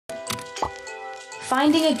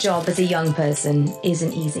Finding a job as a young person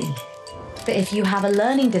isn't easy. But if you have a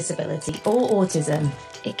learning disability or autism,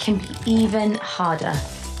 it can be even harder.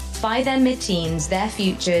 By their mid-teens, their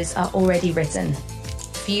futures are already written.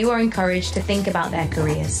 Few are encouraged to think about their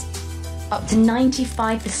careers. Up to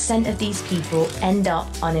 95% of these people end up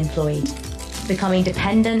unemployed, becoming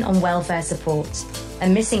dependent on welfare support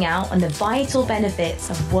and missing out on the vital benefits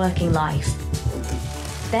of working life.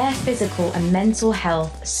 Their physical and mental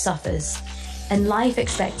health suffers, and life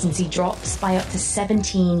expectancy drops by up to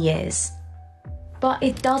 17 years. But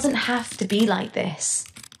it doesn't have to be like this.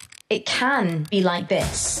 It can be like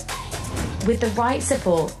this. With the right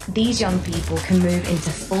support, these young people can move into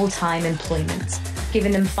full-time employment,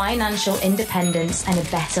 giving them financial independence and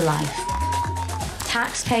a better life.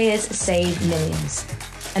 Taxpayers save millions,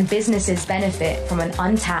 and businesses benefit from an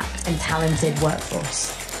untapped and talented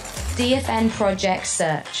workforce. DFN Project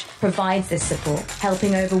Search provides this support,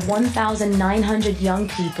 helping over 1,900 young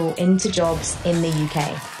people into jobs in the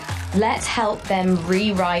UK. Let's help them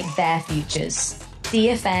rewrite their futures.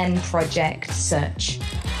 DFN Project Search.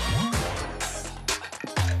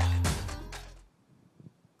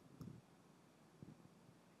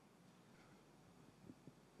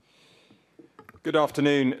 Good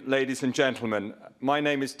afternoon, ladies and gentlemen. My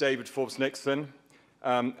name is David Forbes-Nixon.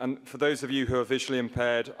 And for those of you who are visually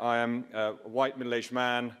impaired, I am a white middle-aged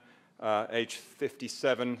man, age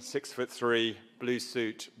 57, 6'3", blue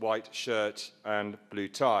suit, white shirt, and blue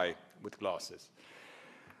tie with glasses.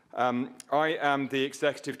 I am the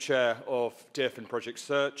Executive Chair of DFN Project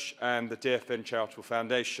Search and the DFN Charitable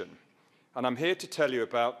Foundation. And I'm here to tell you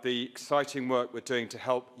about the exciting work we're doing to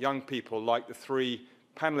help young people like the three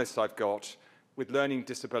panelists I've got with learning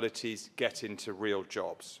disabilities get into real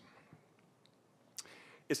jobs.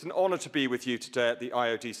 It's an honour to be with you today at the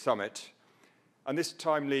IOD Summit, and this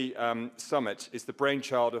timely summit is the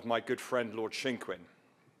brainchild of my good friend Lord Shinkwin.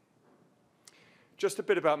 Just a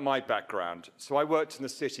bit about my background. So I worked in the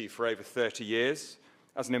city for over 30 years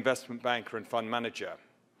as an investment banker and fund manager.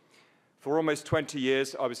 For almost 20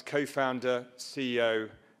 years, I was co-founder, CEO,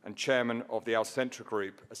 and chairman of the Alcentra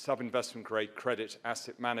Group, a sub-investment grade credit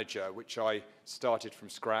asset manager, which I started from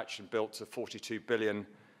scratch and built to 42 billion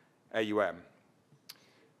AUM.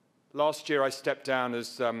 Last year, I stepped down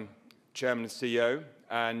as chairman and CEO,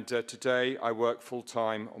 and today I work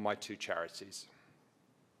full-time on my two charities.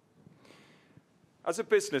 As a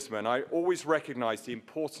businessman, I always recognise the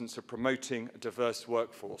importance of promoting a diverse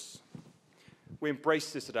workforce. We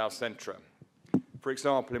embrace this at Alcentra. For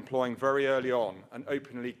example, employing very early on an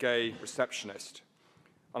openly gay receptionist.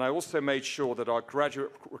 And I also made sure that our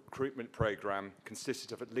graduate recruitment programme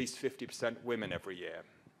consisted of at least 50% women every year.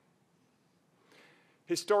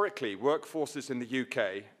 Historically, workforces in the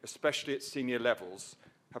UK, especially at senior levels,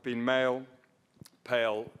 have been male,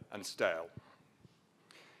 pale, and stale.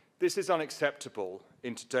 This is unacceptable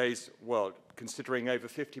in today's world, considering over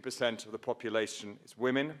 50% of the population is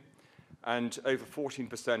women, and over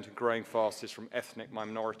 14% and growing fast is from ethnic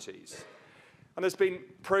minorities. And there's been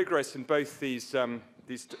progress in both these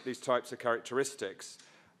types of characteristics,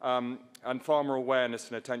 and far more awareness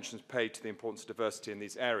and attention is paid to the importance of diversity in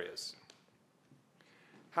these areas.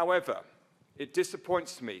 However, it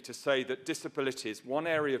disappoints me to say that disability is one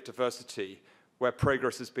area of diversity where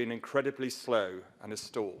progress has been incredibly slow and has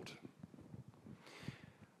stalled.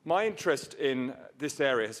 My interest in this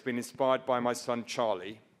area has been inspired by my son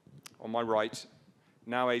Charlie, on my right,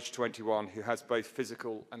 now age 21, who has both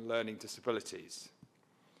physical and learning disabilities.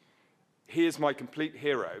 He is my complete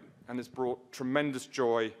hero and has brought tremendous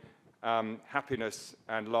joy, happiness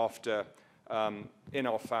and laughter in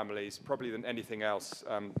our families, probably than anything else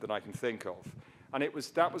that I can think of. And that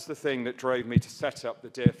was the thing that drove me to set up the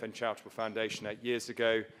DFN Charitable Foundation 8 years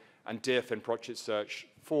ago and DFN Project Search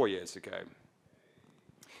 4 years ago.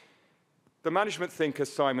 The management thinker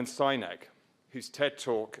Simon Sinek, whose TED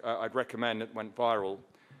Talk I'd recommend that went viral,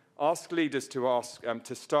 asked leaders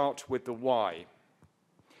to start with the why.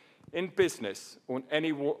 In business or in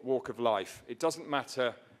any walk of life, it doesn't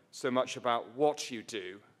matter so much about what you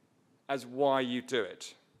do as why you do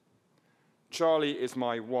it. Charlie is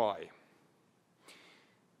my why.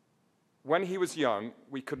 When he was young,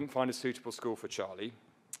 we couldn't find a suitable school for Charlie,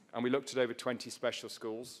 and we looked at over 20 special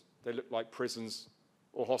schools. They looked like prisons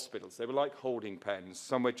or hospitals. They were like holding pens,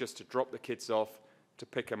 somewhere just to drop the kids off, to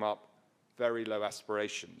pick them up, very low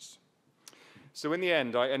aspirations. So in the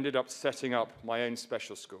end, I ended up setting up my own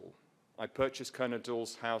special school. I purchased Conan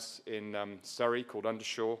Doyle's house in Surrey called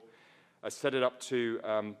Undershaw. I set it up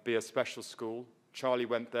to be a special school. Charlie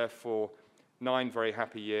went there for 9 very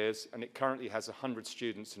happy years, and it currently has 100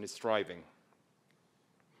 students and is thriving.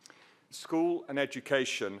 School and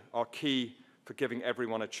education are key for for giving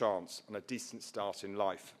everyone a chance and a decent start in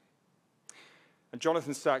life. And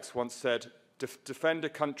Jonathan Sacks once said, to defend a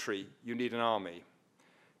country, you need an army,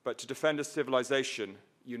 but to defend a civilization,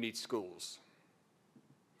 you need schools.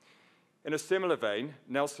 In a similar vein,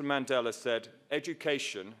 Nelson Mandela said,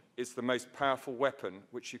 education is the most powerful weapon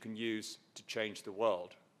which you can use to change the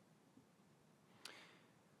world.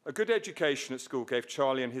 A good education at school gave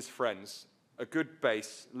Charlie and his friends a good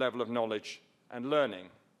base level of knowledge and learning.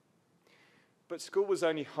 But school was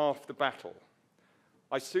only half the battle.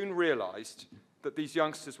 I soon realized that these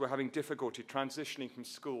youngsters were having difficulty transitioning from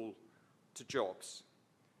school to jobs.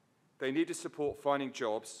 They needed support finding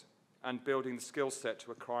jobs and building the skill set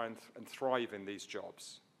to acquire and thrive in these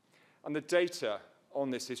jobs. And the data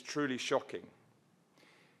on this is truly shocking.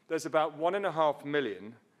 There's about 1.5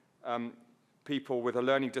 million people with a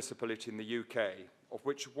learning disability in the UK, of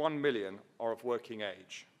which 1 million are of working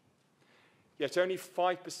age. Yet only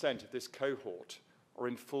 5% of this cohort are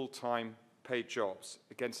in full-time paid jobs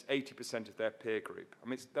against 80% of their peer group. I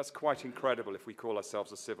mean, that's quite incredible if we call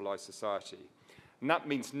ourselves a civilized society. And that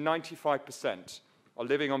means 95% are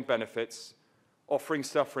living on benefits,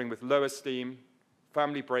 suffering with low esteem,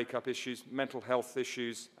 family breakup issues, mental health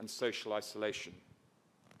issues, and social isolation.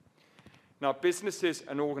 Now, businesses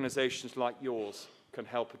and organizations like yours can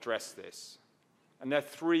help address this. And there are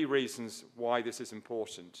 3 reasons why this is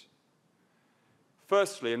important.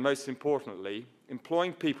 Firstly, and most importantly,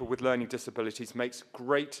 employing people with learning disabilities makes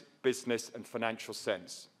great business and financial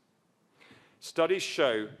sense. Studies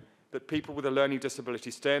show that people with a learning disability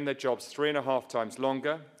stay in their jobs 3.5 times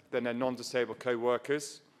longer than their non-disabled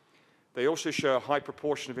co-workers. They also show a high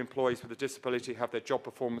proportion of employees with a disability have their job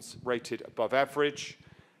performance rated above average.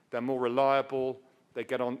 They're more reliable, they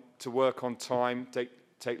get on to work on time, take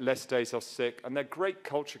less days off sick, and they're great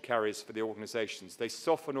culture carriers for the organizations. They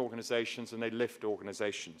soften organizations and they lift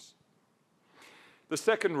organizations. The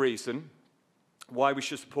second reason why we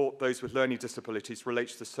should support those with learning disabilities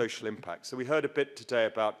relates to social impact. So we heard a bit today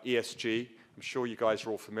about ESG. I'm sure you guys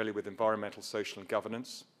are all familiar with environmental, social, and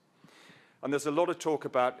governance. And there's a lot of talk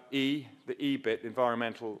about the E bit,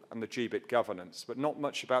 environmental, and the G bit, governance, but not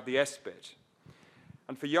much about the S bit.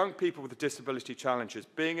 And for young people with disability challenges,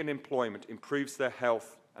 being in employment improves their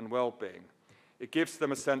health and well-being. It gives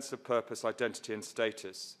them a sense of purpose, identity, and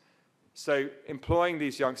status. So employing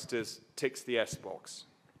these youngsters ticks the S box.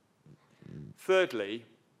 Thirdly,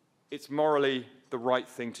 it's morally the right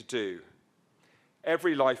thing to do.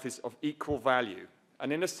 Every life is of equal value,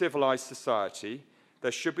 and in a civilized society,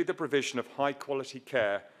 there should be the provision of high-quality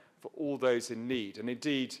care for all those in need. And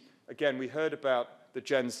indeed, again, we heard about the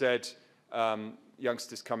Gen Z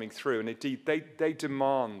youngsters coming through, and indeed, they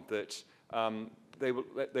demand that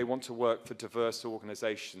they want to work for diverse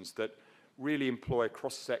organizations that really employ a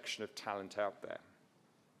cross-section of talent out there.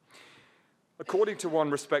 According to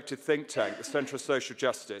one respected think tank, the Centre for Social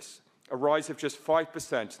Justice, a rise of just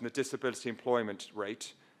 5% in the disability employment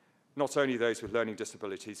rate, not only those with learning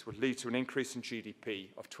disabilities, would lead to an increase in GDP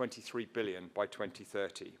of 23 billion by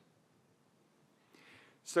 2030.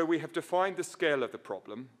 So we have defined the scale of the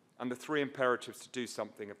problem and the 3 imperatives to do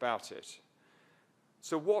something about it.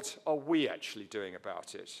 So what are we actually doing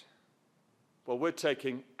about it? Well, we're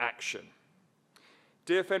taking action.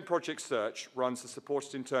 DFN Project Search runs a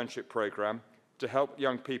supported internship program to help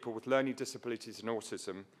young people with learning disabilities and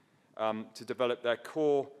autism to develop their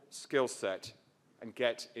core skill set and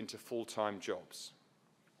get into full-time jobs.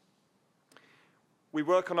 We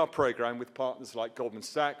work on our program with partners like Goldman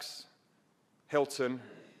Sachs, Hilton,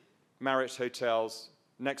 Marriott Hotels,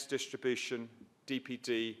 Next Distribution,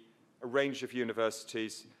 DPD, a range of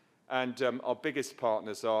universities, and our biggest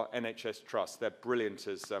partners are NHS Trust. They're brilliant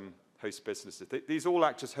as host businesses. These all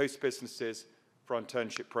act as host businesses for our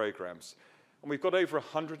internship programs. And we've got over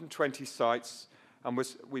 120 sites, and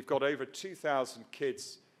we've got over 2,000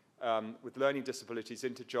 kids with learning disabilities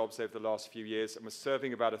into jobs over the last few years, and we're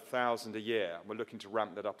serving about 1,000 a year. And we're looking to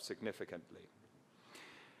ramp that up significantly.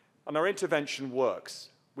 And our intervention works.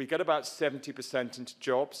 We get about 70% into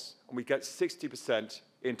jobs, and we get 60%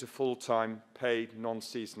 into full-time, paid,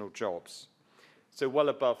 non-seasonal jobs. So well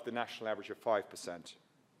above the national average of 5%.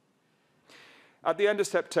 At the end of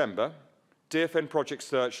September, DFN Project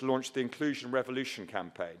Search launched the Inclusion Revolution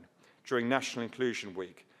campaign during National Inclusion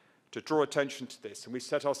Week to draw attention to this, and we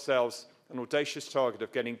set ourselves an audacious target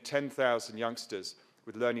of getting 10,000 youngsters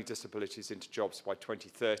with learning disabilities into jobs by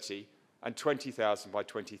 2030 and 20,000 by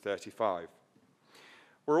 2035.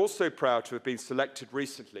 We're also proud to have been selected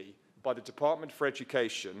recently by the Department for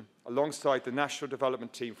Education, alongside the National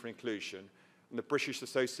Development Team for Inclusion and the British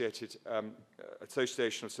Association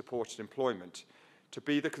of Supported Employment, to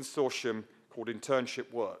be the consortium called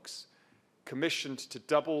Internship Works. commissioned to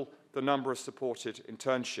double the number of supported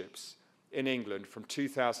internships in England from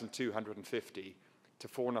 2,250 to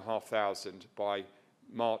 4,500 by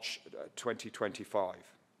March 2025.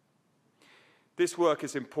 This work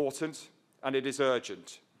is important and it is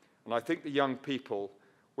urgent, and I think the young people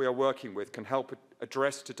we are working with can help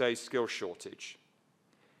address today's skills shortage.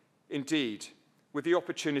 Indeed, with the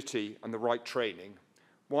opportunity and the right training,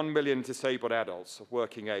 1 million disabled adults of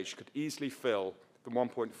working age could easily fill the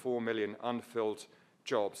 1.4 million unfilled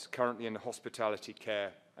jobs currently in the hospitality,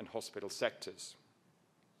 care and hospital sectors.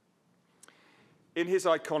 In his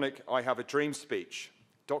iconic I Have a Dream speech,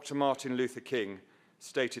 Dr. Martin Luther King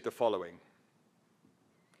stated the following: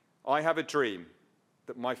 "I have a dream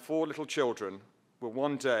that my 4 little children will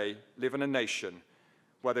one day live in a nation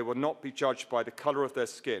where they will not be judged by the color of their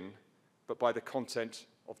skin, but by the content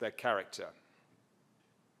of their character."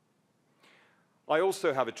 I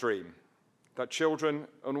also have a dream that children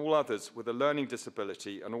and all others with a learning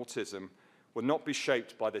disability and autism will not be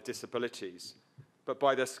shaped by their disabilities, but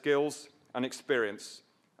by their skills and experience,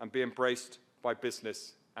 and be embraced by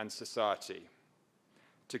business and society.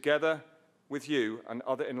 Together with you and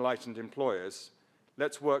other enlightened employers,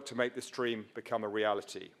 let's work to make this dream become a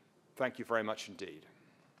reality. Thank you very much indeed.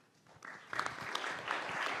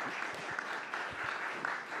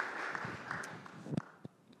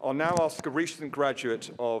 I'll now ask a recent graduate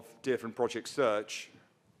of DFN Project Search,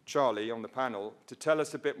 Charlie, on the panel, to tell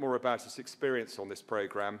us a bit more about his experience on this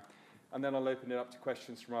programme, and then I'll open it up to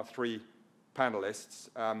questions from our 3 panellists,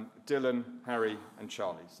 Dylan, Harry and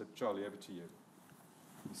Charlie. So Charlie, over to you.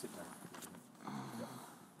 You sit down. Yeah.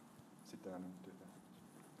 Sit down and do that.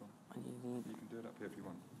 You can do it up here if you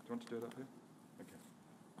want. Do you want to do it up here? Okay.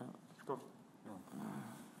 Go on. Go on.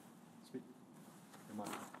 Speak. Your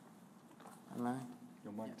mic. Am I?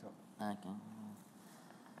 Your mic'd up. Okay.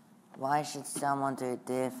 Why should someone do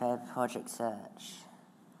DFN Project Search?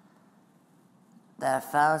 There are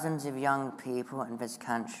thousands of young people in this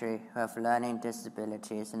country who have learning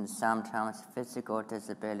disabilities and sometimes physical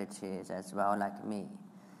disabilities as well, like me.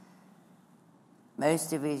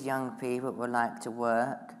 Most of these young people would like to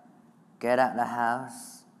work, get out of the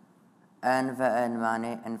house, earn their own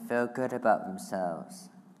money and feel good about themselves.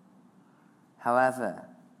 However,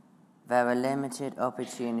 there are limited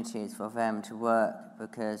opportunities for them to work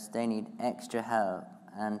because they need extra help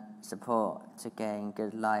and support to gain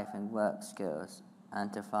good life and work skills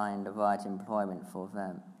and to find the right employment for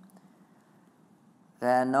them.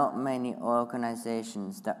 There are not many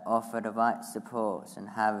organizations that offer the right support and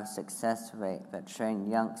have a success rate that train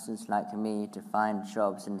youngsters like me to find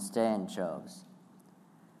jobs and stay in jobs.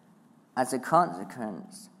 As a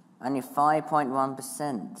consequence, only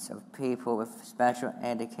 5.1% of people with special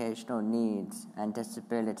educational needs and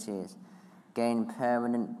disabilities gain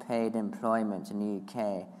permanent paid employment in the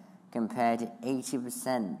UK, compared to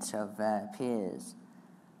 80% of their peers.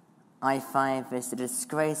 I find this a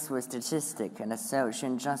disgraceful statistic and a social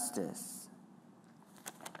injustice.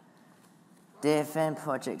 DFN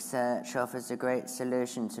Project Search offers a great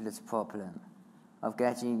solution to this problem of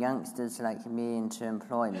getting youngsters like me into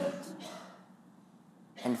employment.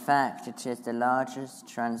 In fact, it is the largest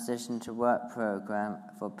transition to work program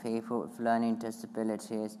for people with learning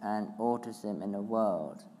disabilities and autism in the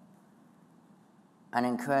world. An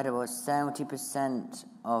incredible 70%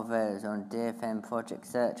 of those on DFN Project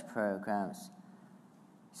Search programs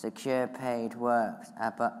secure paid work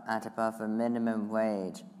at above the minimum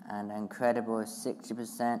wage, and an incredible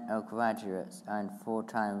 60% of graduates are in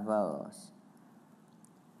full-time roles.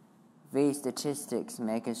 These statistics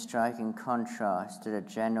make a striking contrast to the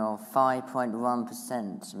general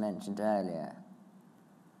 5.1% mentioned earlier.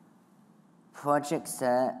 Project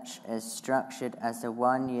Search is structured as a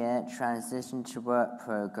 1-year transition to work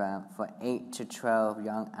program for 8 to 12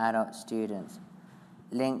 young adult students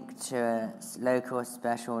linked to a local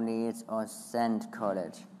special needs or SEND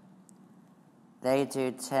college. They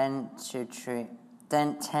do 10 to 12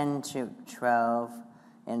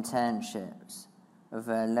 internships with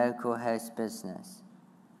a local host business.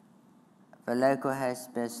 The local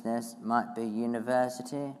host business might be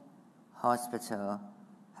university, hospital,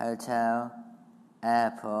 hotel,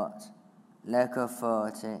 airport, local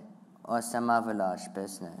authority, or some other large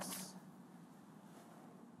business.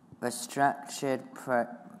 The structured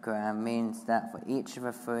program means that for each of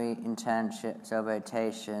the 3 internships or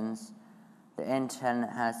rotations, the intern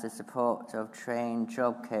has the support of trained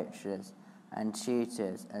job coaches and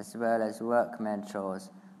tutors, as well as work mentors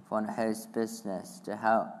from the host business to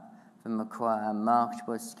help them acquire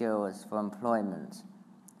marketable skills for employment.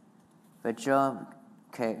 The job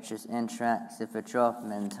coaches interact with the job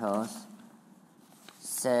mentors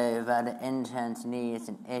so that the interns' needs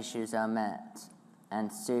and issues are met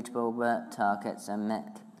and suitable work targets are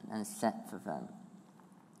met and set for them.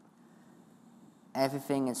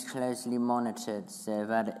 Everything is closely monitored so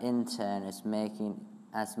that the intern is making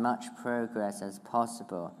as much progress as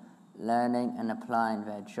possible, learning and applying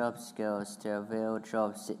their job skills to a real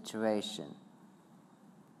job situation.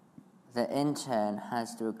 The intern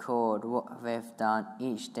has to record what they've done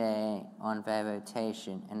each day on their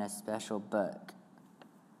rotation in a special book.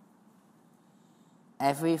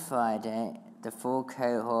 Every Friday, the full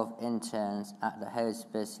cohort of interns at the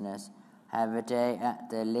host business have a day at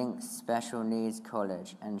the Links Special Needs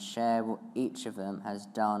College and share what each of them has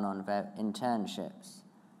done on their internships.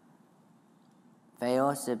 They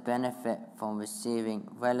also benefit from receiving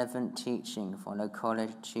relevant teaching from the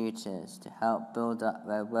college tutors to help build up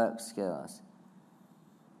their work skills.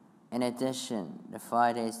 In addition, the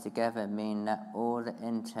Fridays together mean that all the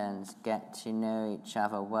interns get to know each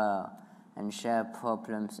other well and share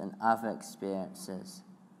problems and other experiences.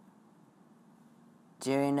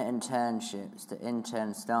 During the internships, the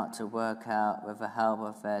interns start to work out with the help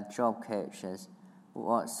of their job coaches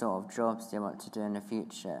what sort of jobs they want to do in the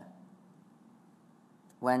future.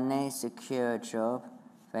 When they secure a job,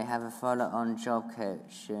 they have a follow-on job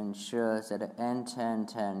coach who ensures that the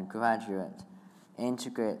intern graduate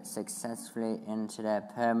integrates successfully into their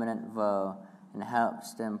permanent role and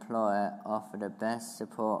helps the employer offer the best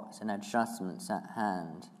supports and adjustments at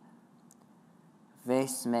hand.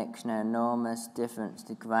 This makes an enormous difference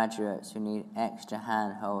to graduates who need extra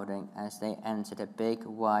hand-holding as they enter the big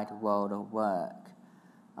wide world of work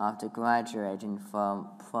after graduating from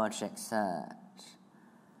Project Search.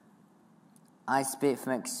 I speak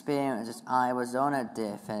from experience as I was on a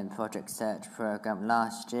DFM Project Search program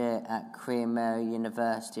last year at Queen Mary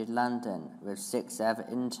University, London, with 6 other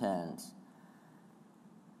interns.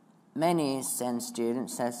 Many SEND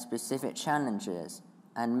students have specific challenges,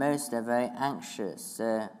 and most are very anxious,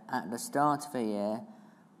 so at the start of the year,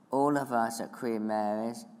 all of us at Queen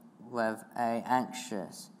Mary's were very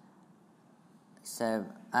anxious. So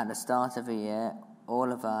at the start of the year,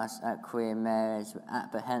 all of us at Queen Mary's were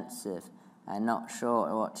apprehensive and not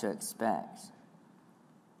sure what to expect.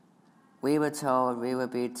 We were told we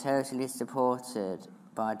would be totally supported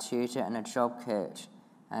by a tutor and a job coach,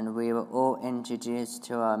 and we were all introduced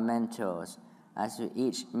to our mentors as we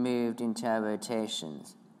each moved into our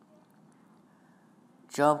rotations.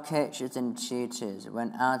 Job coaches and tutors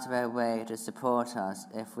went out of their way to support us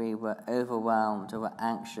if we were overwhelmed or were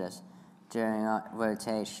anxious during our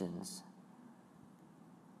rotations.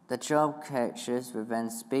 The job coaches would then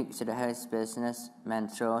speak to the host business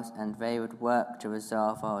mentors, and they would work to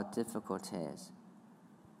resolve our difficulties.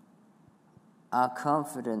 Our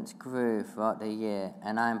confidence grew throughout the year,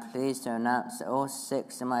 and I am pleased to announce that all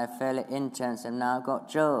 6 of my fellow interns have now got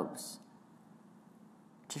jobs.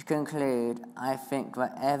 To conclude, I think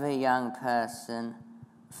that every young person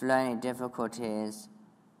with learning difficulties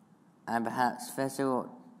and perhaps physical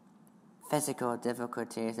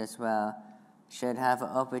difficulties as well should have an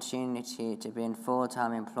opportunity to be in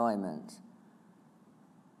full-time employment.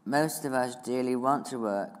 Most of us dearly want to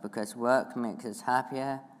work because work makes us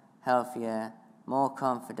happier, healthier, more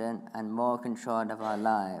confident, and more control of our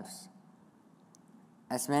lives.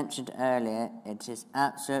 As mentioned earlier, it is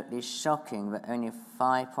absolutely shocking that only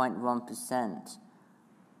 5.1%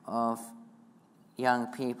 of young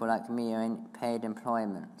people like me are in paid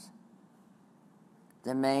employment.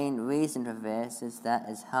 The main reason for this is that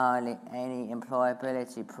there's hardly any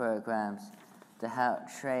employability programs to help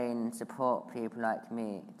train and support people like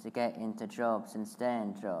me to get into jobs and stay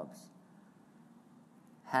in jobs.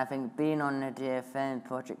 Having been on the DFM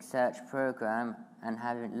Project Search program and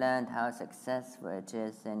having learned how successful it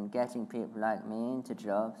is in getting people like me into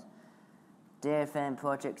jobs, DFM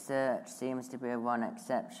Project Search seems to be a one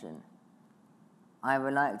exception. I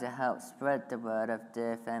would like to help spread the word of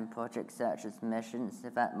DFM Project Search's mission so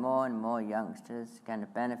that more and more youngsters can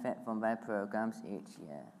benefit from their programs each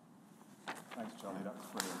year. Thanks, Charlie. That was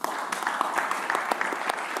brilliant.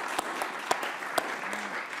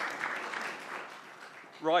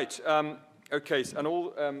 Right. Okay. And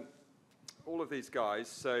all of these guys.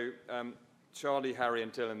 So Charlie, Harry,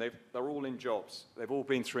 and Dylan. They're all in jobs. They've all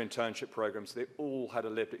been through internship programs. They've all had a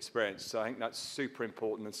lived experience. So I think that's super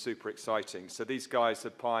important and super exciting. So these guys are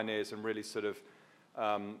pioneers and really sort of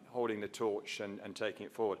holding the torch and taking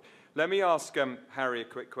it forward. Let me ask Harry a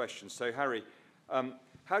quick question. So Harry,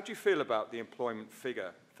 how do you feel about the employment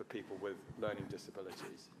figure for people with learning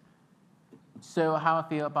disabilities? So how I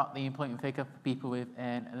feel about the employment figure for people with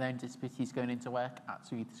learning disabilities going into work,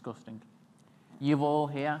 absolutely disgusting. You've all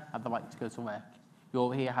here had the right to go to work. You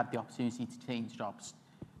all here had the opportunity to change jobs.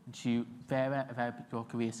 into very, very pure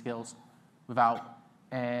career skills without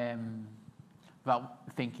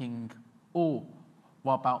thinking, oh,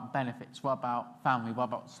 what about benefits? What about family? What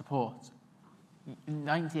about support?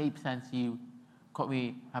 98% of you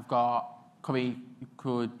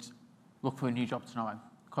could look for a new job tomorrow.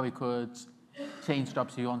 Could change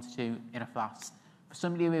jobs if you wanted to in a flash. For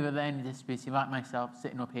somebody with a learning disability like myself,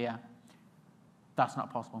 sitting up here, that's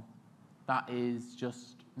not possible. That is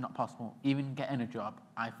just not possible. Even getting a job,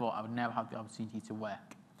 I thought I would never have the opportunity to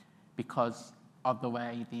work because of the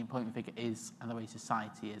way the employment figure is and the way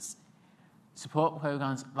society is. Support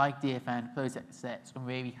programs like DFN, Project Sets, can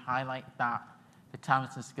really highlight that the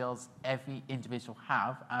talents and skills every individual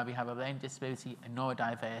have, and we have a learning disability, a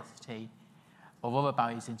neurodiversity, or other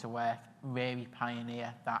barriers into work, really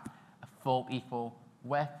pioneer that a full equal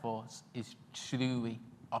workforce is truly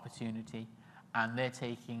opportunity, and they're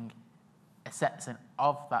taking a section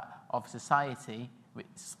of society which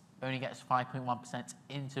only gets 5.1%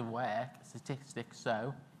 into work, statistics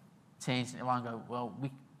so, changing it around and go, well,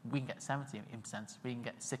 we can get 70%, we can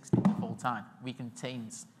get 60% full time. We can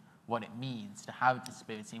change what it means to have a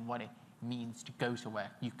disability and what it means to go to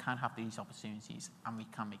work. You can have these opportunities and we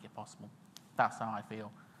can make it possible. That's how I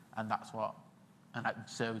feel, and I'm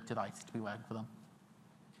so delighted to be working for them.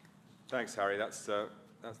 Thanks, Harry. That's a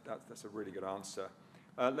really good answer.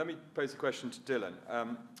 Let me pose a question to Dylan.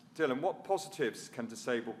 Dylan, what positives can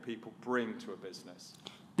disabled people bring to a business?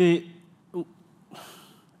 The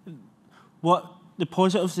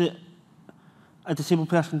positives that a disabled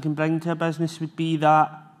person can bring to a business would be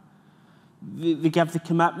that they give the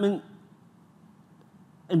commitment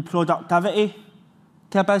and productivity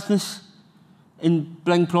to a business and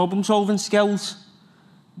bring problem-solving skills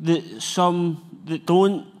that some that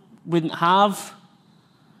wouldn't have,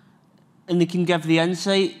 and they can give the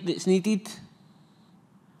insight that's needed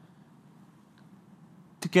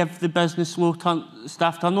to give the business low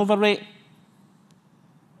staff turnover rate.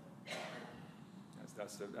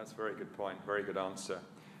 That's a very good point, very good answer.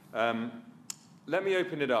 Let me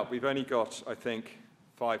open it up. We've only got, I think,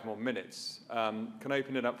 5 more minutes. Can I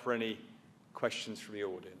open it up for any questions from the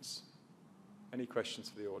audience? Any questions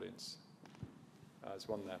for the audience? There's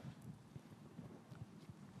one there.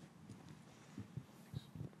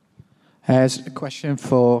 Here's a question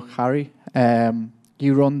for Harry.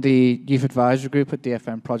 You run the Youth Advisory Group at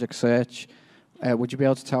DFM Project Search. Would you be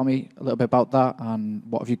able to tell me a little bit about that and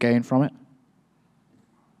what have you gained from it?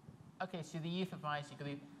 Okay, so the Youth Advisory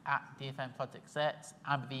Group at DFM Project Search,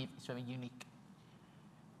 I believe it's very unique.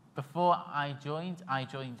 Before I joined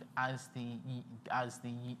as the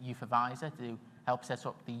youth advisor to help set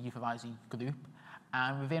up the Youth Advisory Group,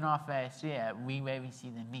 and within our first year, we really see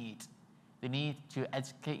the need to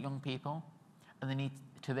educate young people, and the need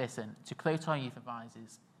to listen, to quote our youth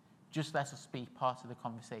advisors, just let us be part of the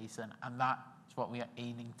conversation, and that's what we are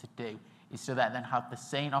aiming to do, is to let them have the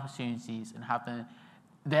same opportunities and have them.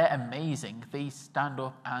 They're amazing. They stand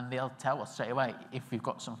up and they'll tell us straight away if we've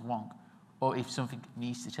got something wrong or if something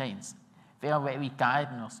needs to change. They are really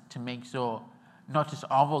guiding us to make sure not just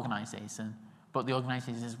our organisation, but the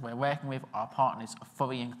organisations we're working with, our partners, are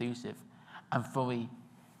fully inclusive and fully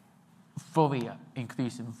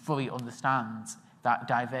inclusive, fully understands that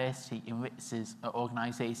diversity enriches an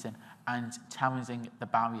organisation and challenging the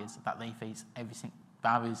barriers that they face,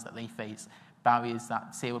 barriers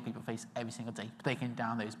that disabled people face every single day, breaking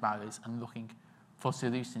down those barriers and looking for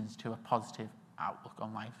solutions to a positive outlook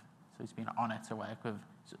on life. So it's been an honour to work with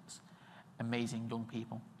such amazing young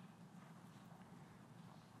people.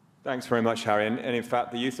 Thanks very much, Harry. And in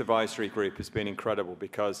fact, the Youth Advisory Group has been incredible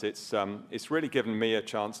because it's really given me a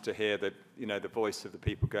chance to hear the voice of the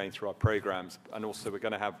people going through our programs. And also, we're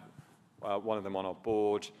going to have one of them on our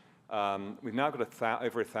board. We've now got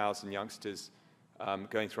over 1,000 youngsters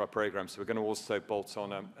going through our program, so we're going to also bolt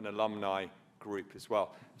on an alumni group as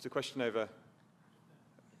well. There's a question over.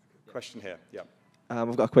 Question here. Yeah.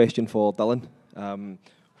 I've got a question for Dylan.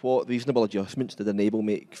 What reasonable adjustments did Enable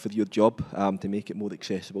make for your job to make it more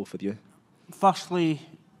accessible for you? Firstly,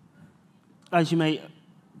 as you might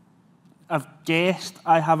have guessed,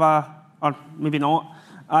 I have or maybe not,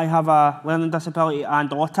 I have a learning disability and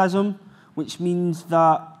autism, which means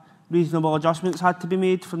that reasonable adjustments had to be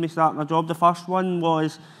made for me starting a job. The first one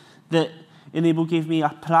was that Enable gave me a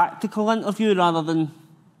practical interview rather than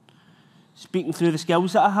speaking through the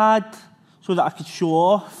skills that I had, so that I could show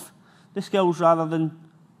off the skills rather than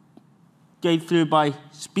guide through by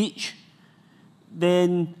speech.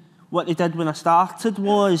 Then what they did when I started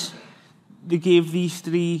was they gave these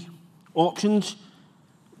 3 options,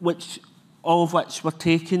 all of which were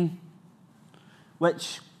taken,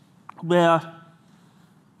 which were,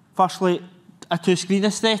 firstly, a two-screen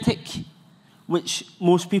aesthetic, which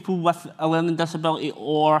most people with a learning disability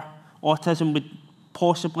or autism would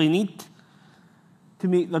possibly need to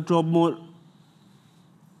make their job more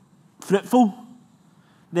fruitful.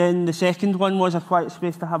 Then the second one was a quiet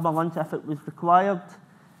space to have my lunch if it was required.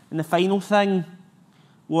 And the final thing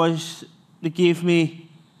was they gave me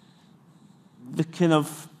the kind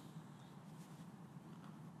of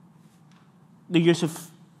the use of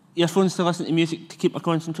earphones to listen to music to keep my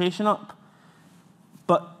concentration up.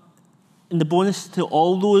 And the bonus to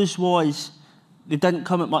all those was they didn't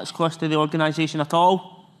come at much cost to the organisation at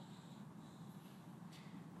all.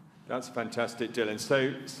 That's fantastic, Dylan.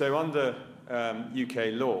 So under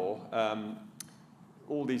UK law,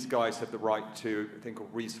 all these guys have the right to a thing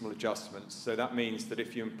called reasonable adjustments. So that means that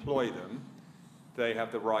if you employ them, they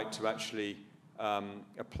have the right to actually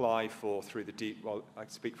apply for, through the, well, I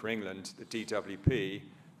speak for England, the DWP,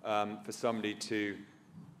 for somebody to,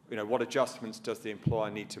 what adjustments does the employer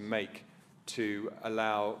need to make to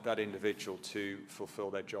allow that individual to fulfill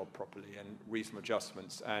their job properly, and reasonable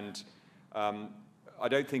adjustments. And I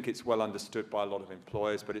don't think it's well understood by a lot of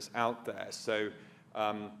employers, but it's out there. So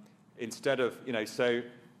instead of, so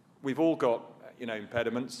we've all got,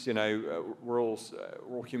 impediments, we're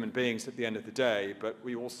all human beings at the end of the day, but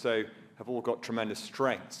we also have all got tremendous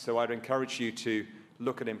strengths. So I'd encourage you to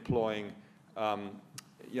look at employing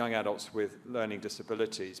young adults with learning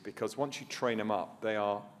disabilities, because once you train them up, they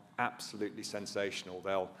are absolutely sensational.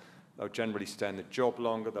 They'll generally stay in the job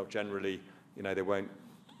longer. They'll generally, they won't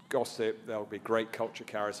gossip. They'll be great culture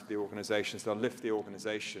carriers of the organizations. They'll lift the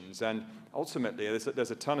organizations. And ultimately,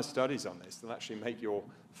 there's a ton of studies on this that actually make your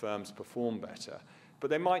firms perform better.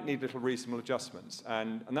 But they might need little reasonable adjustments.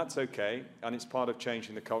 And that's okay. And it's part of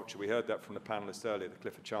changing the culture. We heard that from the panelists earlier, the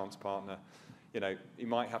Clifford Chance partner. You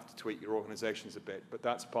might have to tweak your organizations a bit, but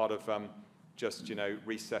that's part of just,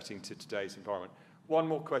 resetting to today's environment. One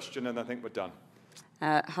more question, and I think we're done.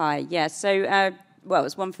 Hi. Yeah. So, well,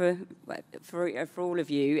 it's one for all of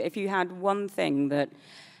you. If you had one thing that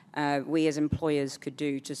we as employers could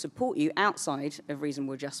do to support you outside of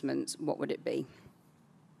reasonable adjustments, what would it be?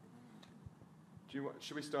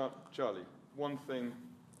 Should we start, Charlie? One thing,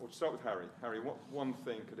 or start with Harry. Harry, what one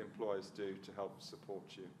thing could employers do to help support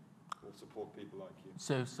you, or support people like you?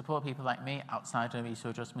 So support people like me outside of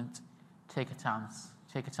reasonable adjustment. Take a chance.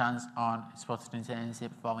 Take a chance on supported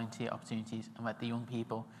internship, volunteer opportunities, and let the young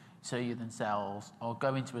people show you themselves, or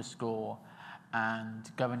go into a school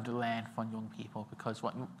and go and learn from young people, because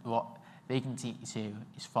what they can teach you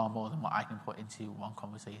is far more than what I can put into one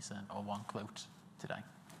conversation or one quote today.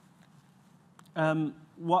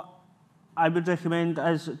 What I would recommend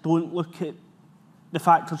is don't look at the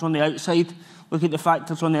factors on the outside, look at the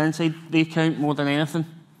factors on the inside. They count more than anything.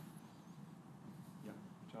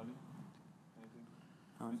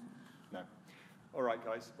 All right,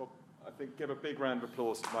 guys. Well, I think give a big round of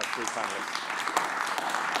applause to my three panelists.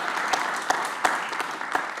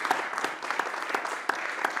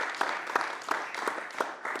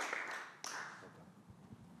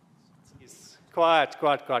 Quiet.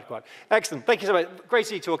 Excellent. Thank you so much. Great to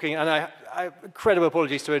see you talking, and incredible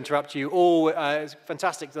apologies to interrupt you all. It's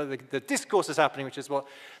fantastic that the discourse is happening, which is what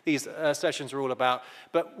these sessions are all about.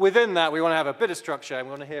 But within that, we want to have a bit of structure, and we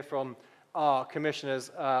want to hear from our commissioners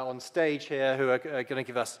on stage here, who are going to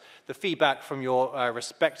give us the feedback from your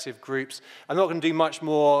respective groups. I'm not going to do much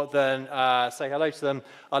more than say hello to them,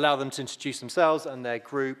 allow them to introduce themselves and their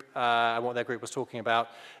group and what their group was talking about.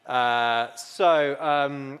 I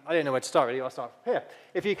don't know where to start, really. I'll start here.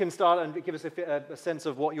 If you can start and give us a sense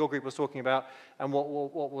of what your group was talking about and what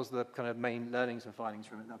was the kind of main learnings and findings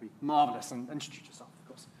from it, that'd be marvellous. And introduce yourself, of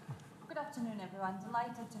course. Good afternoon, everyone.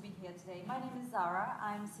 Delighted to be here today. My name is Zara.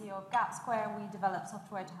 I'm CEO of Gap Square. We develop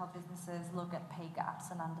software to help businesses look at pay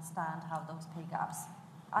gaps and understand how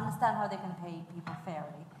they can pay people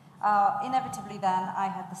fairly. Inevitably, then,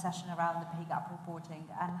 I had the session around the pay gap reporting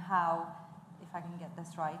and how, if I can get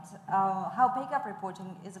this right, how pay gap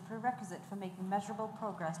reporting is a prerequisite for making measurable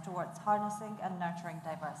progress towards harnessing and nurturing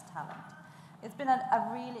diverse talent. It's been a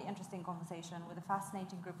really interesting conversation with a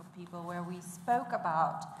fascinating group of people where we spoke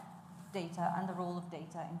about data and the role of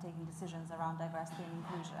data in taking decisions around diversity and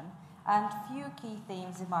inclusion. And few key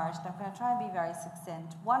themes emerged. I'm going to try and be very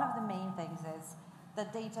succinct. One of the main things is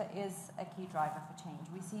that data is a key driver for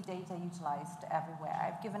change. We see data utilized everywhere.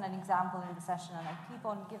 I've given an example in the session, and I keep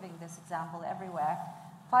on giving this example everywhere.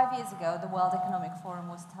 5 years ago, the World Economic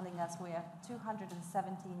Forum was telling us we are 217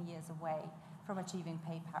 years away from achieving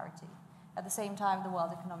pay parity. At the same time, the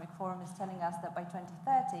World Economic Forum is telling us that by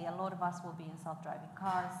 2030, a lot of us will be in self-driving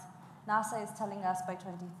cars. NASA is telling us by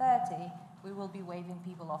 2030, we will be waving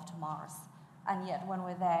people off to Mars. And yet, when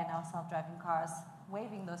we're there in our self-driving cars,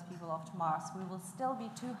 waving those people off to Mars, we will still be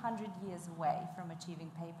 200 years away from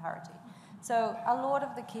achieving pay parity. So a lot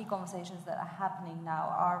of the key conversations that are happening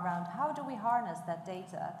now are around how do we harness that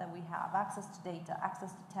data that we have, access to data,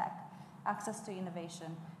 access to tech, access to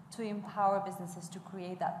innovation, to empower businesses to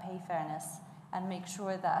create that pay fairness and make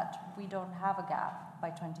sure that we don't have a gap by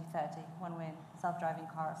 2030 when we're in self-driving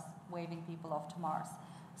cars waving people off to Mars.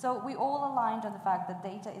 So we all aligned on the fact that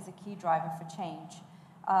data is a key driver for change.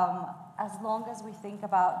 As long as we think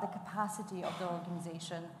about the capacity of the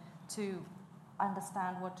organization to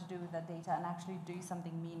understand what to do with that data and actually do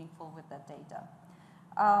something meaningful with that data.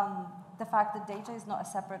 The fact that data is not a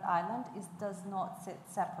separate island does not sit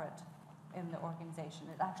separate in the organization.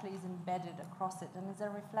 It actually is embedded across it and is a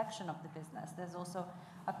reflection of the business. There's also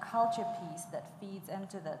a culture piece that feeds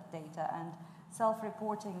into that data, and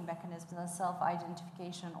self-reporting mechanisms and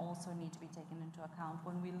self-identification also need to be taken into account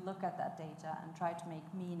when we look at that data and try to make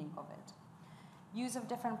meaning of it. Use of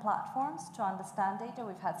different platforms to understand data.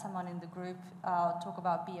 We've had someone in the group talk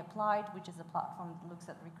about Be Applied, which is a platform that looks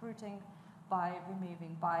at recruiting by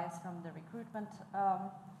removing bias from the recruitment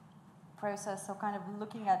process. So kind of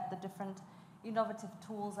looking at the different innovative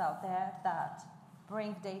tools out there that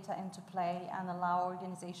bring data into play and allow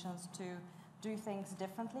organizations to do things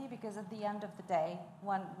differently, because at the end of the day,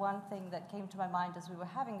 one thing that came to my mind as we were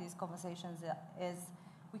having these conversations is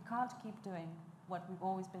we can't keep doing what we've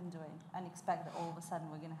always been doing and expect that all of a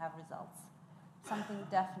sudden we're going to have results. Something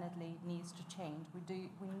definitely needs to change.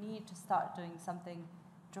 We need to start doing something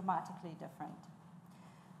dramatically different.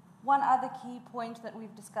 One other key point that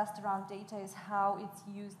we've discussed around data is how it's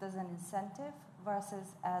used as an incentive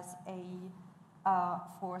versus as a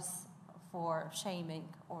force for shaming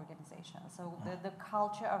organizations. So the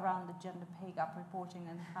culture around the gender pay gap reporting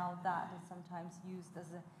and how that is sometimes used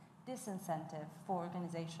as a disincentive for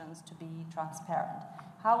organizations to be transparent.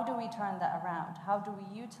 How do we turn that around? How do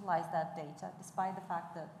we utilize that data, despite the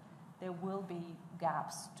fact that there will be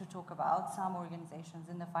gaps to talk about? Some organizations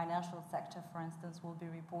in the financial sector, for instance, will be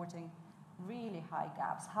reporting really high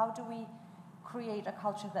gaps. How do we create a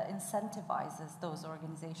culture that incentivizes those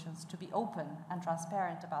organizations to be open and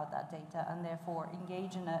transparent about that data and therefore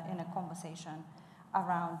engage in a conversation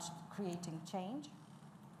around creating change?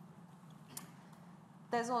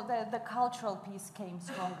 There's all the cultural piece came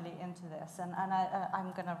strongly into this, and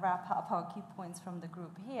I'm going to wrap up our key points from the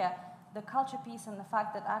group here. The culture piece and the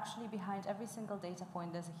fact that actually behind every single data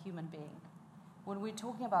point there's a human being. When we're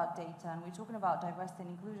talking about data and we're talking about diversity and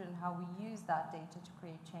inclusion and how we use that data to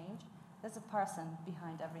create change, there's a person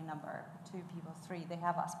behind every number, 2 people, 3. They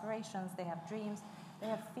have aspirations, they have dreams, they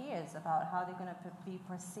have fears about how they're going to be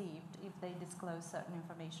perceived if they disclose certain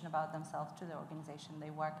information about themselves to the organization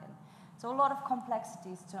they work in. So a lot of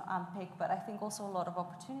complexities to unpick, but I think also a lot of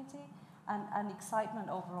opportunity and excitement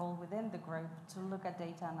overall within the group to look at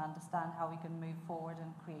data and understand how we can move forward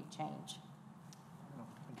and create change.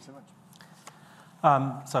 Thank you so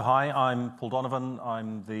much. So hi, I'm Paul Donovan.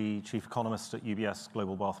 I'm the Chief Economist at UBS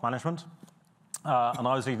Global Wealth Management. And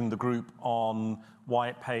I was leading the group on why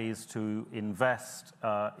it pays to invest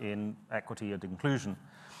in equity and inclusion.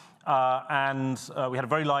 And we had a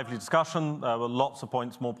very lively discussion. There were lots of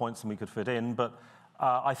points, more points than we could fit in, but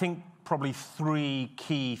I think probably 3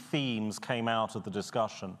 key themes came out of the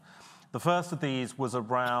discussion. The first of these was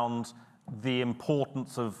around the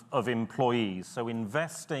importance of employees, so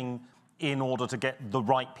investing in order to get the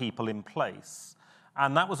right people in place.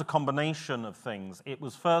 And that was a combination of things. It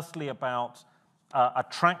was firstly about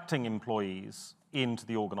attracting employees into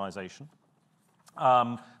the organization.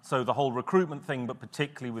 So the whole recruitment thing, but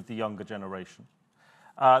particularly with the younger generation.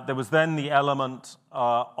 There was then the element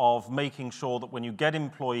of making sure that when you get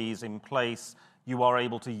employees in place, you are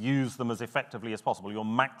able to use them as effectively as possible. You're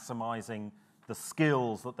maximizing the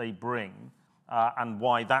skills that they bring, and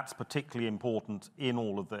why that's particularly important in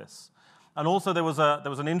all of this. And also there was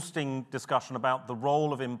an interesting discussion about the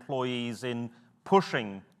role of employees in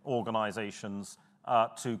pushing organizations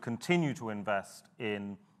to continue to invest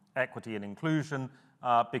in equity and inclusion,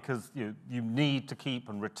 because you need to keep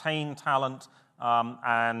and retain talent,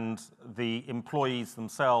 and the employees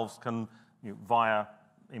themselves can, via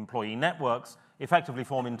employee networks, effectively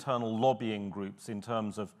form internal lobbying groups in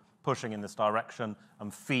terms of pushing in this direction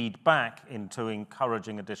and feed back into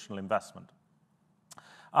encouraging additional investment.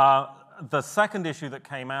 The second issue that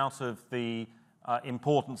came out of the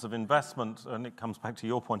importance of investment, and it comes back to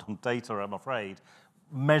your point on data, I'm afraid,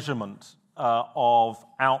 measurement of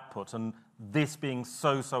output, and this being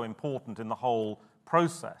so important in the whole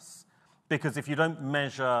process. Because if you don't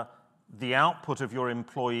measure the output of your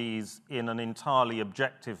employees in an entirely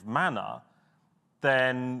objective manner,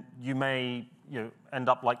 then you may end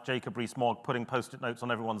up like Jacob Rees-Mogg putting post-it notes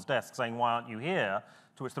on everyone's desk saying, why aren't you here?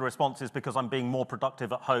 To which the response is, because I'm being more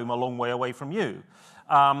productive at home a long way away from you.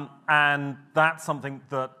 And that's something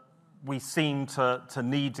that we seem to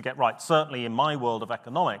need to get right. Certainly in my world of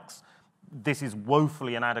economics, this is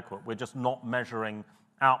woefully inadequate. We're just not measuring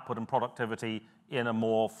output and productivity in a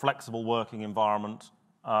more flexible working environment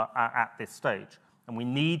at this stage. And we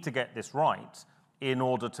need to get this right in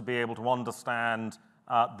order to be able to understand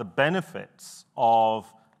the benefits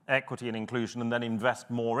of equity and inclusion and then invest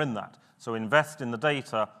more in that. So invest in the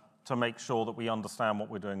data to make sure that we understand what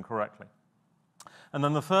we're doing correctly. And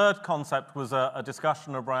then the third concept was a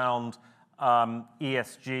discussion around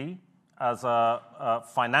ESG as a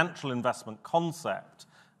financial investment concept,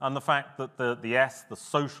 and the fact that the S, the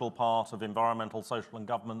social part of environmental, social and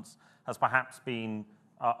governance, has perhaps been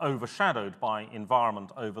overshadowed by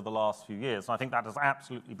environment over the last few years. And I think that has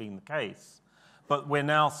absolutely been the case. But we're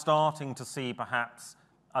now starting to see perhaps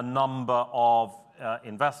a number of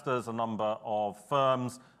investors, a number of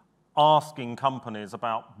firms asking companies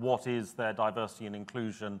about what is their diversity and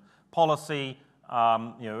inclusion policy,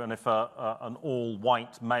 and if an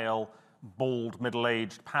all-white male, bald,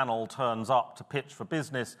 middle-aged panel turns up to pitch for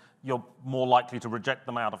business, you're more likely to reject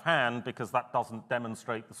them out of hand because that doesn't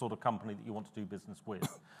demonstrate the sort of company that you want to do business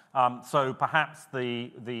with. So perhaps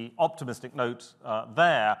the optimistic note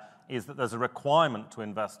there is that there's a requirement to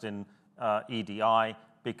invest in EDI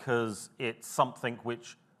because it's something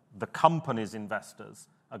which the company's investors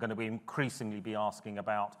are going to be increasingly be asking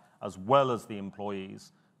about as well as the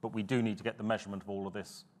employees, but we do need to get the measurement of all of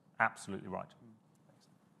this absolutely right.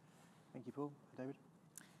 Thank you, Paul. David?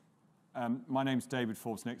 My name's David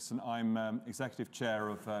Forbes-Nixon. I'm Executive Chair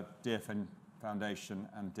of DFN Foundation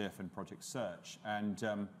and DFN Project Search.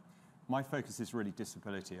 And my focus is really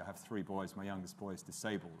disability. I have 3 boys. My youngest boy is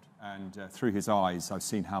disabled. And through his eyes, I've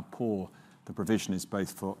seen how poor the provision is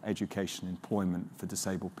both for education and employment for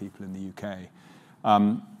disabled people in the UK.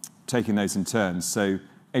 Taking those in turns. So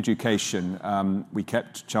education, we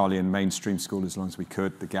kept Charlie in mainstream school as long as we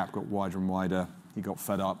could. The gap got wider and wider. He got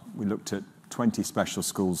fed up. We looked at 20 special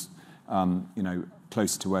schools,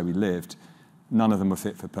 close to where we lived. None of them were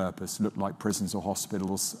fit for purpose. Looked like prisons or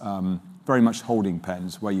hospitals. Very much holding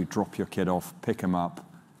pens where you drop your kid off, pick them up.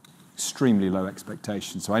 Extremely low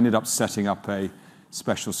expectations. So I ended up setting up a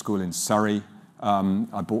special school in Surrey.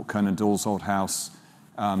 I bought Conan Doyle's old house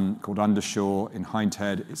called Undershaw in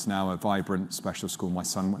Hindhead. It's now a vibrant special school. My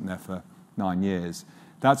son went there for 9 years.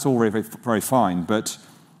 That's all very, very fine, but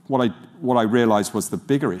what I realized was the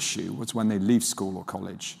bigger issue was when they leave school or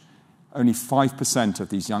college, only 5% of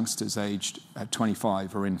these youngsters aged at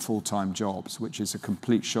 25 are in full-time jobs, which is a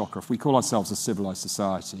complete shocker. If we call ourselves a civilized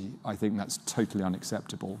society, I think that's totally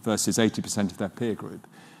unacceptable, versus 80% of their peer group.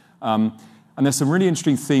 And there's some really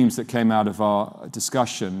interesting themes that came out of our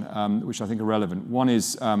discussion, which I think are relevant. One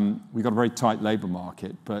is we've got a very tight labour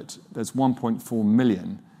market, but there's 1.4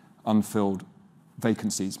 million unfilled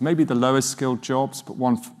vacancies, maybe the lowest skilled jobs, but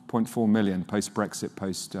 1.4 million post-Brexit,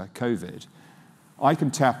 post-COVID. I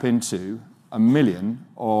can tap into 1 million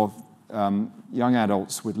of young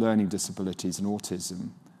adults with learning disabilities and autism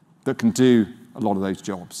that can do a lot of those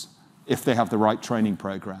jobs if they have the right training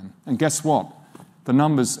program. And guess what? The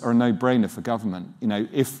numbers are a no-brainer for government.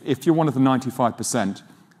 If you're one of the 95%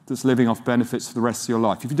 that's living off benefits for the rest of your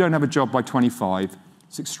life, if you don't have a job by 25,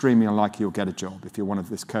 it's extremely unlikely you'll get a job if you're one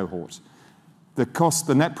of this cohort.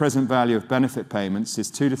 The net present value of benefit payments is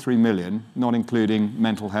 2 to 3 million, not including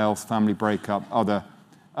mental health, family breakup, other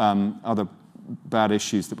bad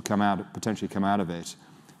issues that would potentially come out of it.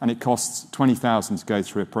 And it costs 20,000 to go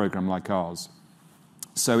through a program like ours.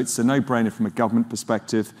 So it's a no-brainer from a government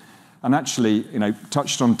perspective. And actually,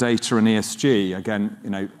 touched on data and ESG, again,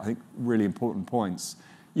 I think really important points.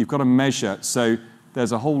 You've got to measure. So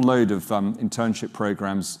there's a whole load of internship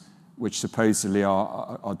programs which supposedly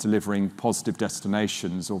are delivering positive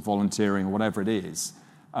destinations or volunteering or whatever it is.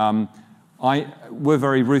 We're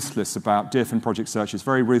very ruthless about, DFN Project Search is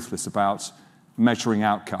very ruthless about measuring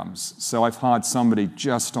outcomes. So I've hired somebody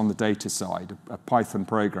just on the data side, a Python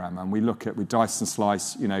programmer, and we dice and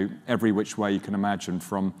slice, every which way you can imagine,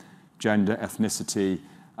 from gender, ethnicity,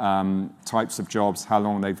 types of jobs, how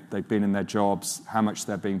long they've been in their jobs, how much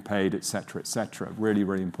they're being paid, et cetera, et cetera. Really,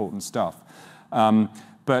 really important stuff.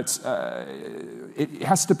 But it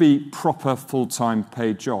has to be proper full-time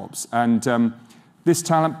paid jobs. And this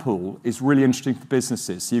talent pool is really interesting for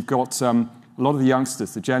businesses. So you've got a lot of the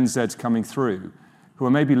youngsters, the Gen Zs coming through, who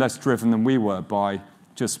are maybe less driven than we were by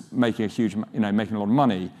just making making a lot of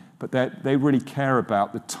money. but they really care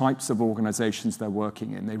about the types of organizations they're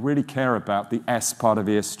working in. They really care about the S part of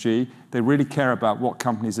ESG. They really care about what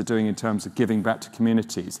companies are doing in terms of giving back to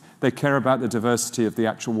communities. They care about the diversity of the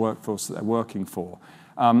actual workforce that they're working for.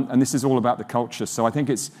 And this is all about the culture. So I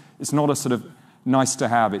think it's not a sort of nice to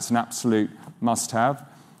have, it's an absolute must have.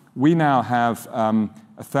 We now have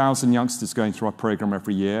 1,000 youngsters going through our program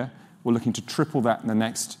every year. We're looking to triple that in the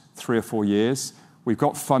next 3 or 4 years. We've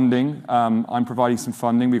got funding. I'm providing some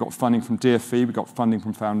funding. We've got funding from DFE. We've got funding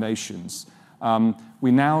from foundations.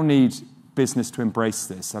 We now need business to embrace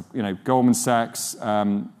this. Goldman Sachs,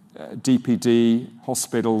 DPD,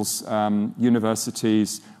 hospitals,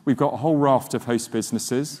 universities. We've got a whole raft of host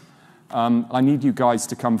businesses. I need you guys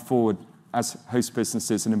to come forward as host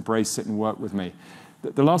businesses and embrace it and work with me.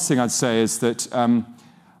 The last thing I'd say is that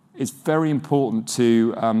it's very important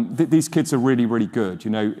to, these kids are really, really good.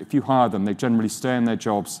 If you hire them, they generally stay in their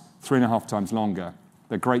jobs 3.5 times longer.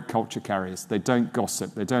 They're great culture carriers. They don't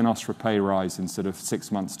gossip. They don't ask for a pay rise in sort of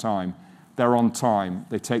 6 months' time. They're on time.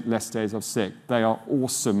 They take less days off sick. They are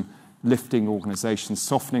awesome lifting organizations,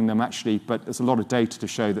 softening them actually, but there's a lot of data to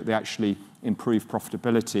show that they actually improve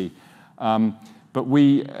profitability. But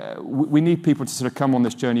we need people to sort of come on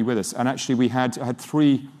this journey with us. And actually I had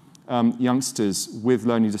 3 youngsters with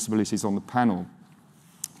learning disabilities on the panel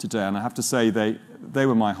today, and I have to say they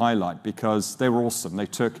were my highlight because they were awesome.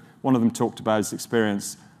 One of them talked about his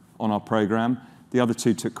experience on our program. The other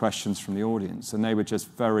 2 took questions from the audience, and they were just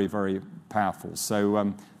very, very powerful.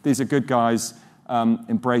 So these are good guys.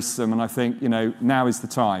 Embrace them, and I think now is the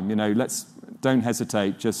time. Don't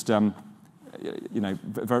hesitate. Just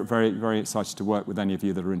very, very, very excited to work with any of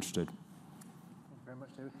you that are interested. Thank you very much,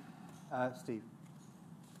 David. Steve.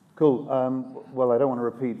 Cool. Well, I don't want to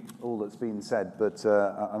repeat all that's been said, but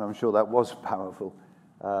and I'm sure that was powerful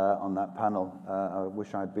on that panel. I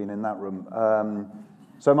wish I'd been in that room.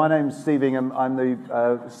 So my name's Steve Ingham. I'm the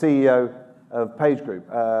CEO of Page Group,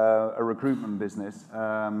 a recruitment business,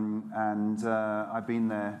 and I've been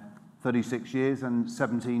there 36 years and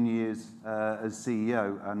 17 years as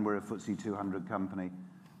CEO, and we're a FTSE 200 company.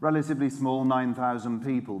 Relatively small, 9,000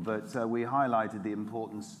 people, but we highlighted the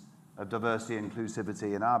importance of diversity and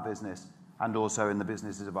inclusivity in our business and also in the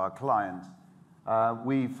businesses of our clients.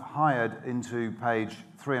 We've hired into Page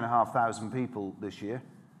 3,500 people this year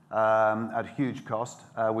at huge cost.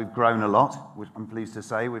 We've grown a lot, which I'm pleased to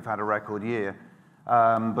say. We've had a record year,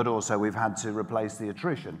 but also we've had to replace the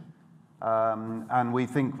attrition. And we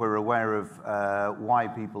think we're aware of why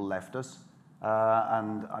people left us,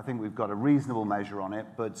 and I think we've got a reasonable measure on it,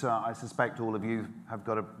 but I suspect all of you have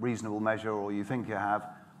got a reasonable measure, or you think you have,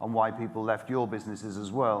 on why people left your businesses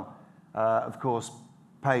as well. Of course,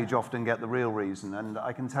 Page often get the real reason, and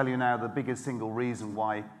I can tell you now the biggest single reason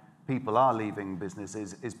why people are leaving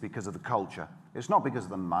businesses is because of the culture. It's not because of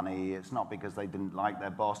the money, it's not because they didn't like their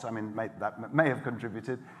boss. I mean, that may have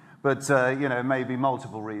contributed, but maybe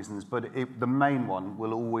multiple reasons, but the main one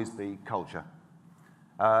will always be culture.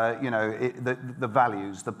 The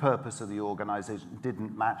values, the purpose of the organization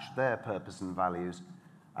didn't match their purpose and values.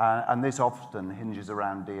 And this often hinges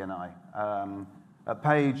around D&I. At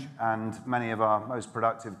Page and many of our most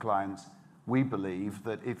productive clients, we believe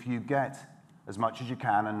that if you get as much as you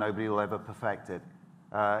can, and nobody will ever perfect it,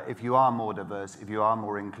 if you are more diverse, if you are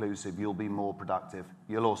more inclusive, you'll be more productive.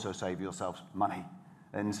 You'll also save yourself money.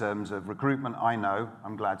 In terms of recruitment, I know,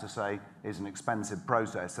 I'm glad to say, is an expensive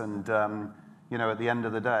process. And, at the end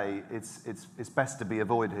of the day, it's best to be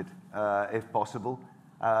avoided if possible.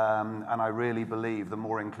 And I really believe the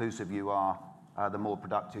more inclusive you are, the more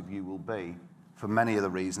productive you will be, for many of the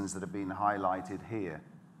reasons that have been highlighted here.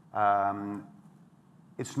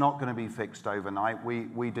 It's not going to be fixed overnight.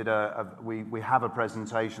 We have a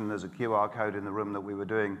presentation. There's a QR code in the room that we were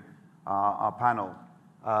doing our panel,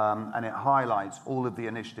 and it highlights all of the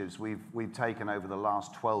initiatives we've taken over the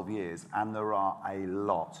last 12 years, and there are a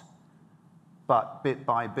lot. But bit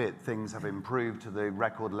by bit, things have improved to the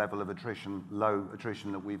record level of attrition, low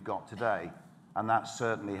attrition that we've got today. And that's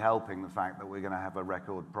certainly helping the fact that we're going to have a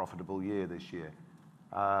record profitable year this year.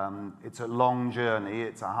 It's a long journey,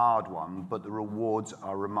 it's a hard one, but the rewards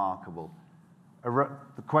are remarkable.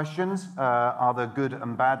 The questions, are there good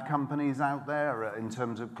and bad companies out there in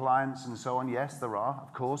terms of clients and so on? Yes, there are,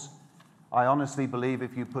 of course. I honestly believe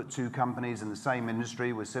if you put 2 companies in the same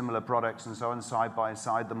industry with similar products and so on side by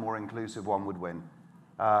side, the more inclusive one would win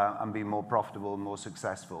and be more profitable and more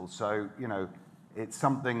successful. So, it's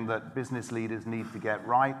something that business leaders need to get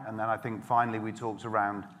right. And then I think finally we talked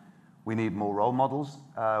around, we need more role models,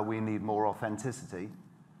 we need more authenticity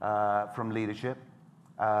from leadership.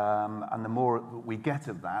 And the more we get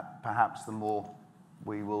of that, perhaps the more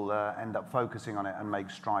we will end up focusing on it and make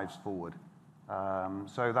strides forward.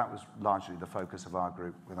 So that was largely the focus of our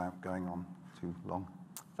group without going on too long.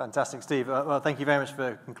 Fantastic, Steve. Well, thank you very much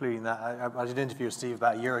for concluding that. I did interview Steve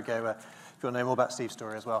about a year ago. If you want to know more about Steve's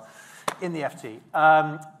story as well, in the FT.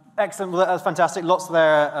 Excellent. Well, that was fantastic. Lots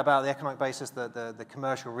there about the economic basis, the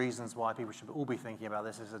commercial reasons why people should all be thinking about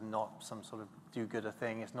this. This is not some sort of do-gooder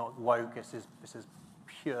thing. It's not woke. This is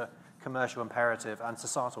pure commercial imperative and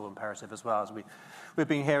societal imperative as well, as we've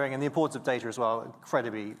been hearing, and the importance of data as well,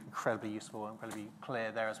 incredibly useful and incredibly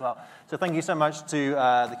clear there as well. So thank you so much to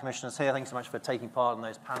the commissioners here. Thank you so much for taking part in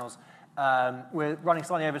those panels. We're running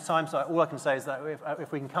slightly over time, so all I can say is that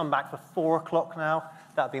if we can come back for 4 o'clock now,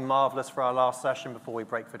 that'd be marvellous for our last session before we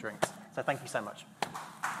break for drinks. So thank you so much.